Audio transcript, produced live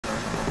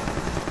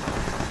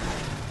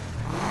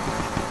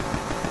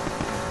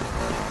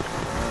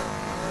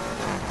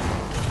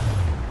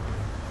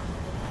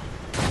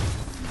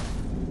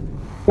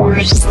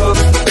Hey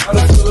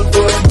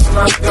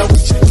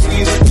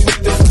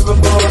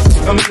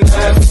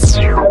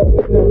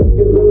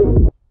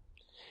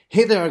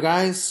there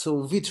guys,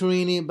 so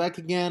Vitorini back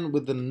again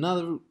with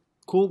another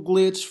cool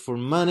glitch for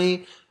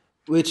money,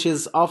 which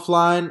is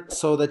offline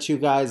so that you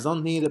guys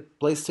don't need a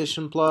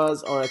PlayStation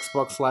Plus or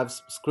Xbox Live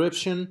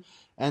subscription.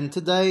 And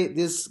today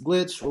this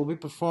glitch will be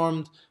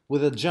performed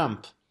with a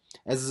jump.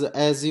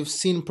 As you've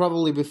seen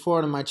probably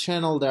before on my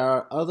channel, there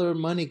are other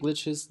money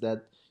glitches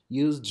that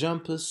use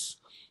jumps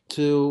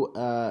to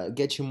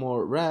get you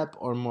more rep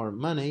or more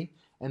money.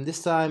 And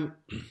this time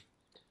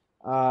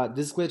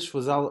this glitch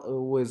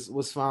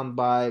was found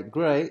by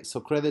Gray, so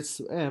credits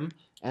to him.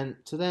 And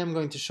today I'm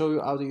going to show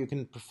you how you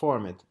can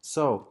perform it.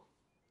 So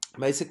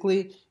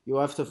basically you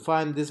have to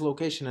find this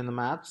location in the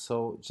map,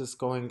 so just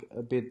going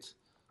a bit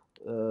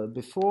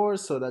before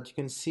so that you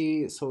can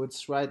see. So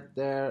it's right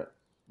there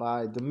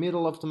by the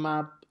middle of the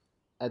map,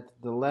 at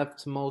the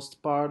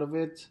leftmost part of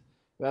it.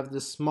 You have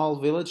this small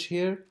village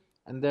here,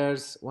 and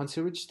there's, once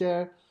you reach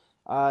there,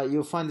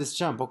 you'll find this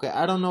jump. Okay,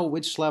 I don't know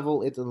which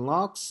level it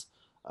unlocks.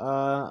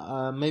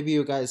 Maybe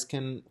you guys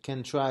can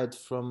try it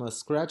from a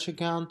scratch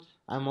account.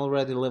 I'm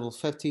already level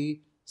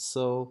 50,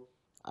 so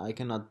I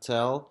cannot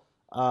tell.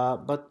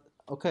 But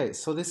okay,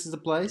 so this is the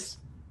place,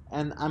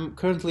 and I'm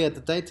currently at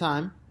the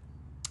daytime.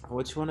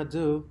 What you want to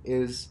do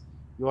is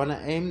you want to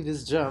aim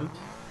this jump.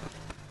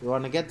 You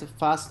want to get the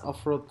fast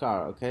off-road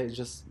car. Okay,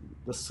 just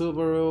the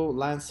Subaru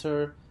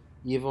Lancer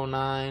Evo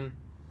 9.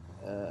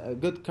 A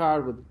good car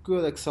with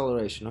good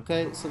acceleration,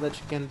 okay, so that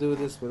you can do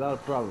this without a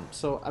problem.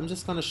 So I'm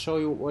just gonna show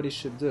you what you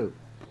should do.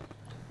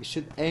 You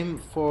should aim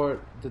for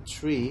the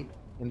tree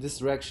in this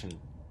direction.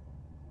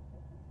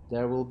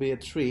 There will be a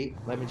tree.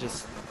 Let me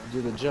just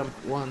do the jump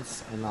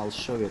once and I'll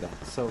show you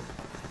that. So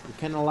you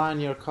can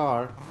align your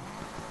car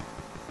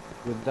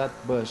with that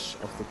bush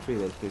of the tree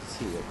that you can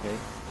see, okay?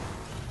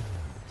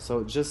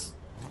 So just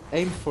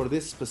aim for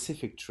this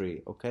specific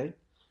tree, okay?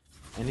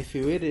 And if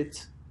you hit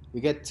it, you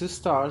get 2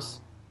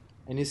 stars.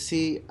 And you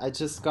see, I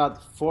just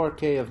got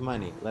 4K of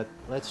money.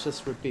 Let's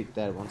just repeat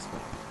that once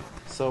more.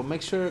 So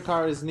make sure your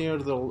car is near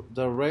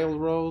the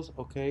railroad,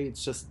 okay?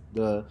 It's just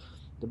the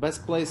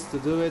best place to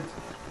do it.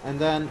 And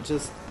then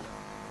just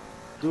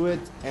do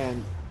it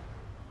and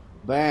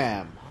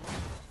bam!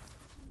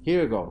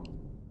 Here you go.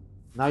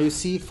 Now you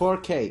see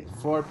 4K,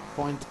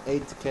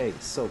 4.8K.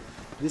 So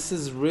this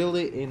is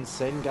really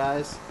insane,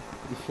 guys.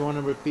 If you want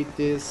to repeat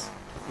this,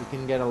 you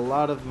can get a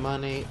lot of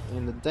money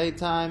in the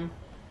daytime,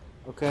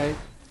 okay?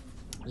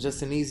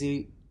 Just an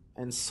easy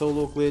and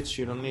solo glitch.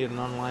 You don't need an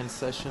online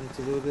session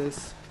to do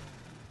this.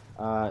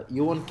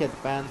 You won't get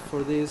banned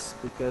for this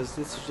because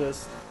this is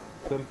just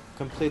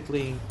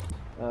completely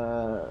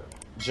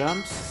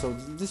jumps. So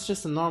this is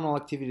just a normal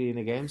activity in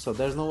the game, so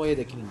there's no way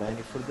they can ban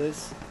you for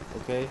this,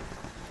 okay?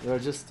 You're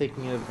just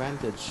taking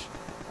advantage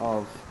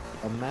of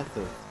a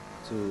method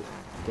to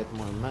get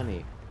more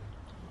money.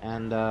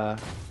 And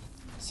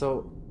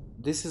so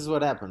this is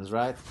what happens,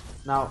 right?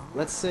 Now,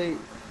 let's say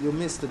you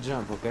missed the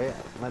jump, okay?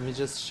 Let me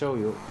just show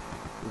you.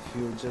 If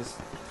you just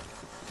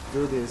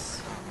do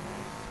this,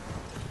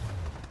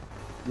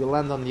 you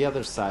land on the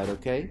other side,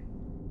 okay?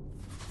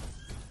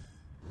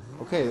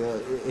 Okay,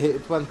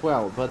 it went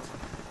well, but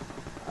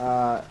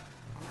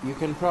you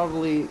can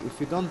probably, if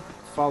you don't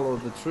follow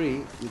the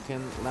tree, you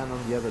can land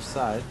on the other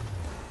side.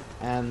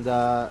 And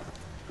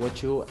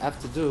what you have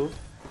to do,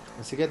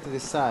 once you get to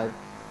this side,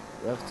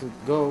 you have to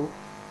go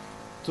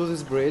to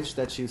this bridge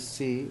that you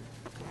see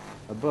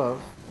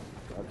above.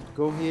 You have to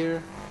go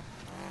here,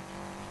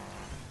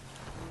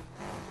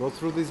 go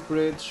through this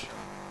bridge,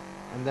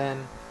 and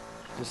then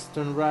just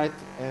turn right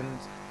and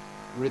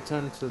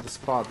return to the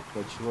spot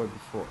that you were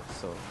before.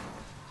 So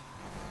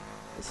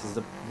this is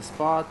the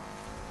spot.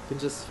 You can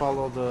just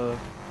follow the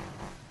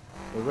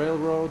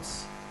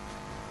railroads.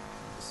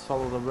 Just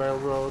follow the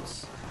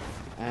railroads,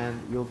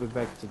 and you'll be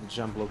back to the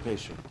jump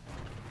location.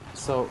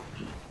 So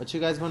what you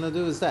guys want to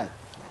do is that.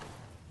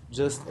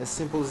 Just as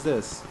simple as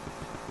this.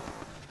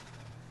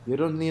 You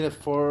don't need a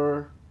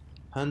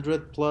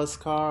 400 plus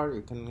car.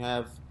 You can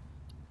have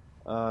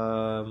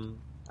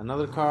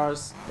another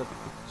cars, but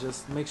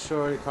just make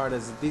sure your car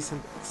has a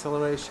decent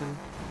acceleration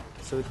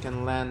so it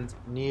can land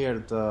near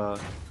the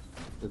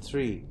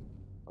tree.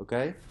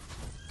 Okay?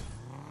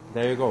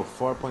 There you go,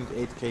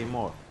 4.8K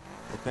more.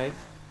 Okay?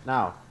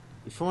 Now,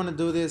 if you want to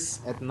do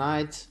this at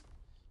night,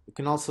 you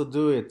can also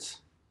do it.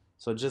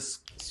 So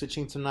just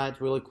switching to night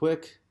really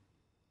quick.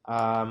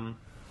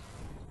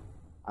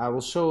 I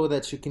will show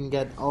that you can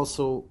get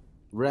also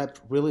rep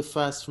really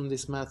fast from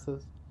this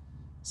method.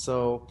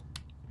 So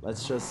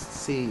let's just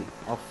see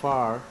how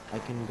far I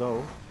can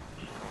go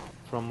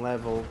from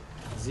level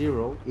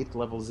 0, hit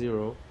level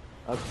 0,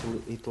 up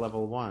to hit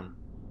level 1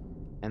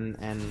 and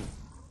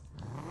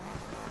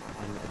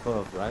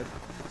above, right?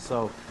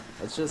 So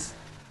let's just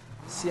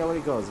see how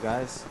it goes,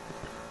 guys.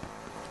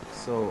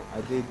 So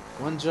I did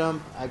one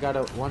jump, I got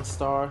a 1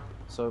 star,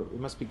 so you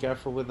must be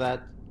careful with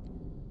that,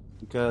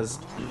 because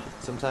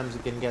sometimes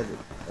you can get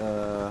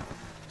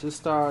 2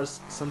 stars.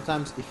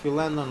 Sometimes if you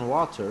land on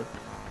water,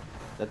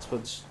 That's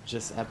what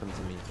just happened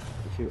to me.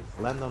 If you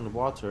land on the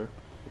water,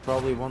 you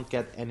probably won't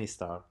get any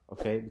star,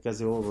 okay? Because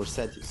it will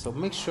reset you. So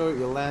make sure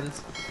you land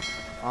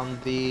on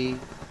the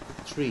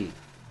tree,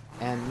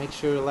 and make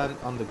sure you land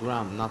on the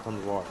ground, not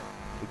on the water.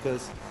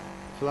 Because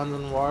if you land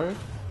on water,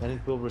 then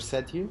it will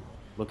reset you.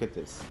 Look at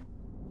this.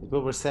 It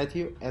will reset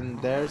you,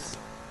 and there's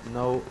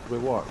no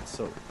reward.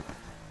 So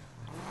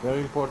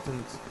very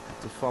important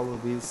to follow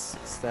these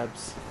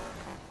steps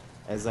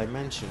as I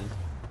mentioned,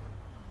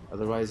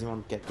 otherwise you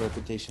won't get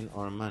reputation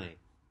or money.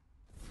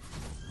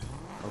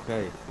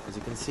 Okay, as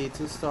you can see,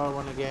 2-star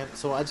one again.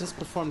 So I just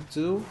performed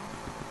two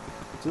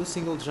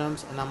single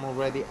jumps and I'm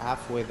already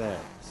halfway there.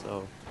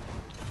 So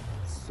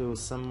let's do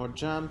some more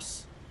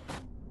jumps.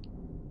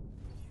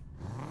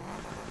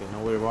 Okay,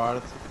 no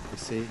reward, you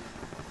see,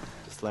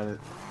 just landed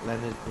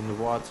in the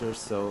water,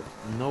 so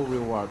no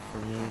reward for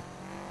me.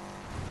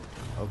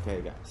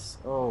 Okay guys,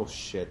 oh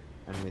shit,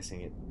 I'm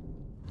missing it,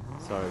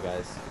 sorry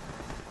guys.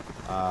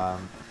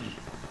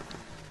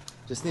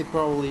 Just need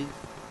probably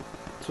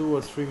 2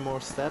 or 3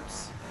 more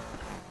steps.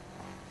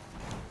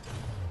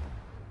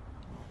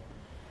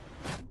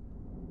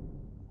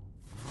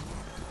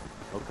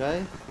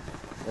 Okay,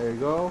 there you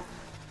go.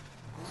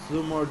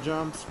 2 more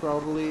jumps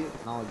probably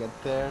and I'll get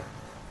there.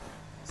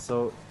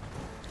 So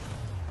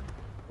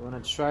I'm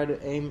gonna try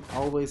to aim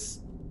always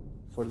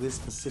for this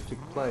specific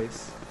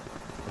place.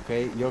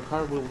 Okay, your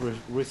car will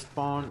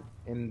respawn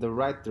in the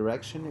right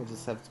direction. You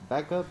just have to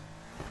back up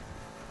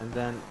and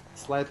then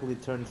slightly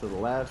turn to the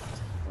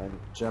left and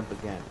jump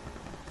again.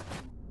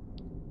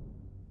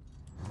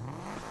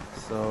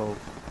 So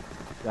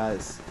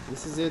guys,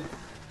 this is it.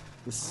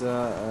 This is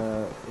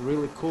a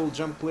really cool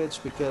jump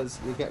glitch because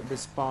you get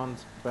respawned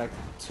back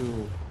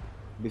to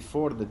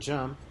before the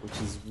jump, which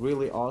is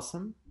really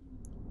awesome.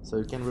 So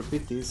you can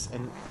repeat this,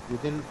 and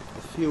within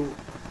a few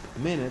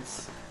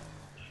minutes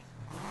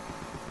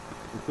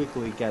you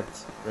quickly get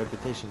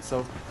reputation.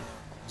 So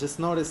just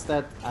notice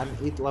that I'm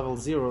at level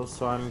 0,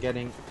 so I'm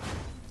getting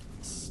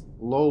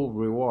low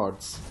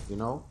rewards, you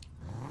know.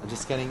 I'm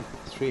just getting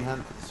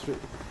 300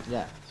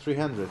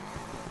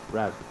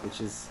 rev,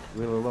 which is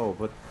really low.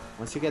 But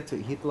once you get to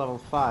hit level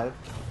 5,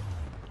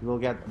 you will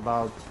get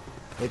about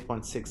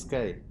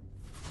 8.6k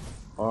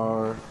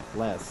or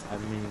less. I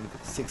mean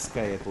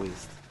 6k at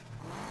least.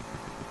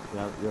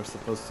 Yeah, you're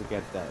supposed to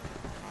get that.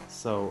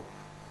 So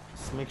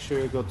just make sure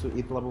you go to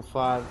hit level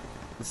 5.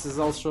 This is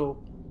also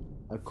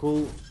a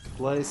cool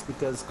place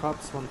because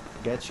cops won't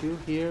get you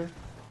here,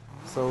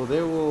 so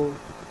they will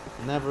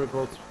never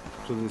go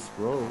to this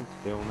road.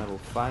 They will never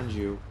find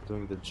you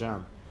doing the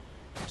jump,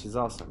 which is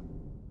awesome.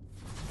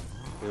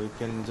 So you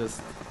can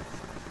just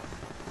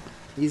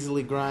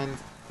easily grind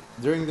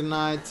during the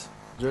night,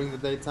 during the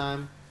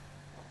daytime,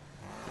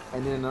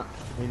 and in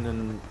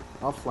an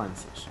offline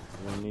session.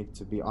 You don't need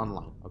to be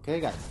online. Okay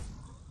guys,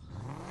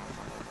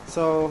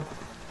 so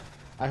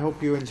I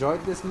hope you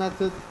enjoyed this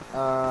method.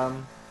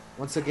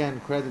 Once again,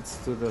 credits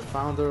to the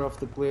founder of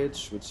the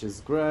glitch, which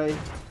is Gray.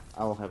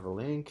 I will have a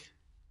link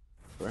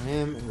for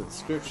him in the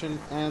description,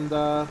 and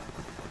I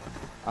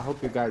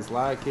hope you guys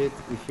like it.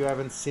 If you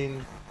haven't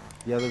seen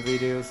the other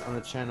videos on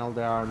the channel,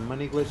 there are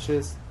money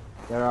glitches,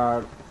 there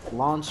are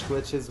launch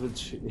glitches,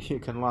 which you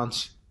can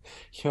launch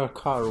your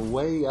car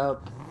way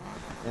up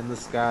in the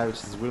sky,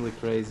 which is really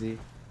crazy.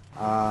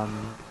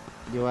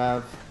 You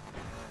have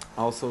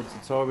also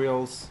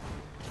tutorials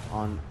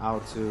on how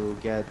to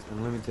get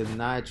unlimited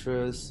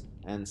nitrous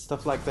and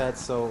stuff like that.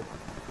 So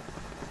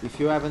if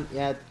you haven't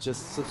yet,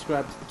 just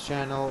subscribe to the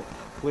channel,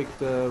 click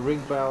the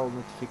ring bell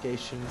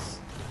notifications,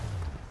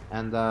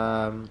 and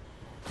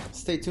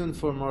stay tuned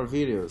for more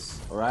videos,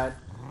 alright?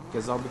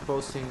 Because I'll be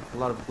posting a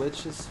lot of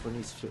glitches for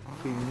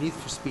Need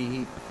for Speed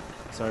Heat.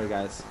 Sorry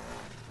guys.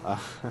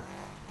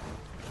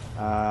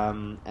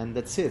 And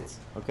that's it,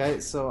 okay?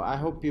 So I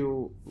hope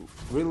you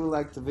really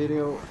liked the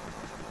video.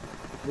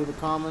 Leave a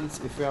comment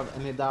if you have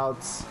any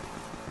doubts.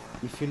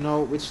 If you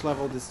know which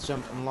level this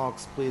jump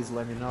unlocks, please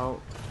let me know.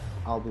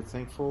 I'll be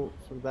thankful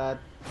for that.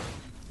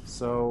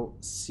 So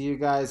see you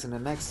guys in the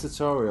next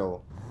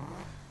tutorial.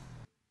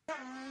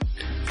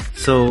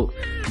 So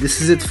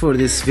this is it for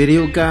this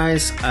video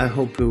guys. I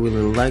hope you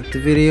really liked the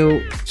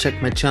video.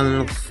 Check my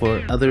channel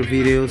for other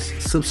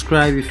videos.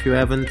 Subscribe if you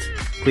haven't.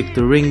 Click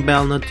the ring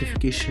bell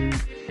notification,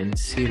 and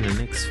see you in the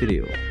next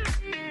video.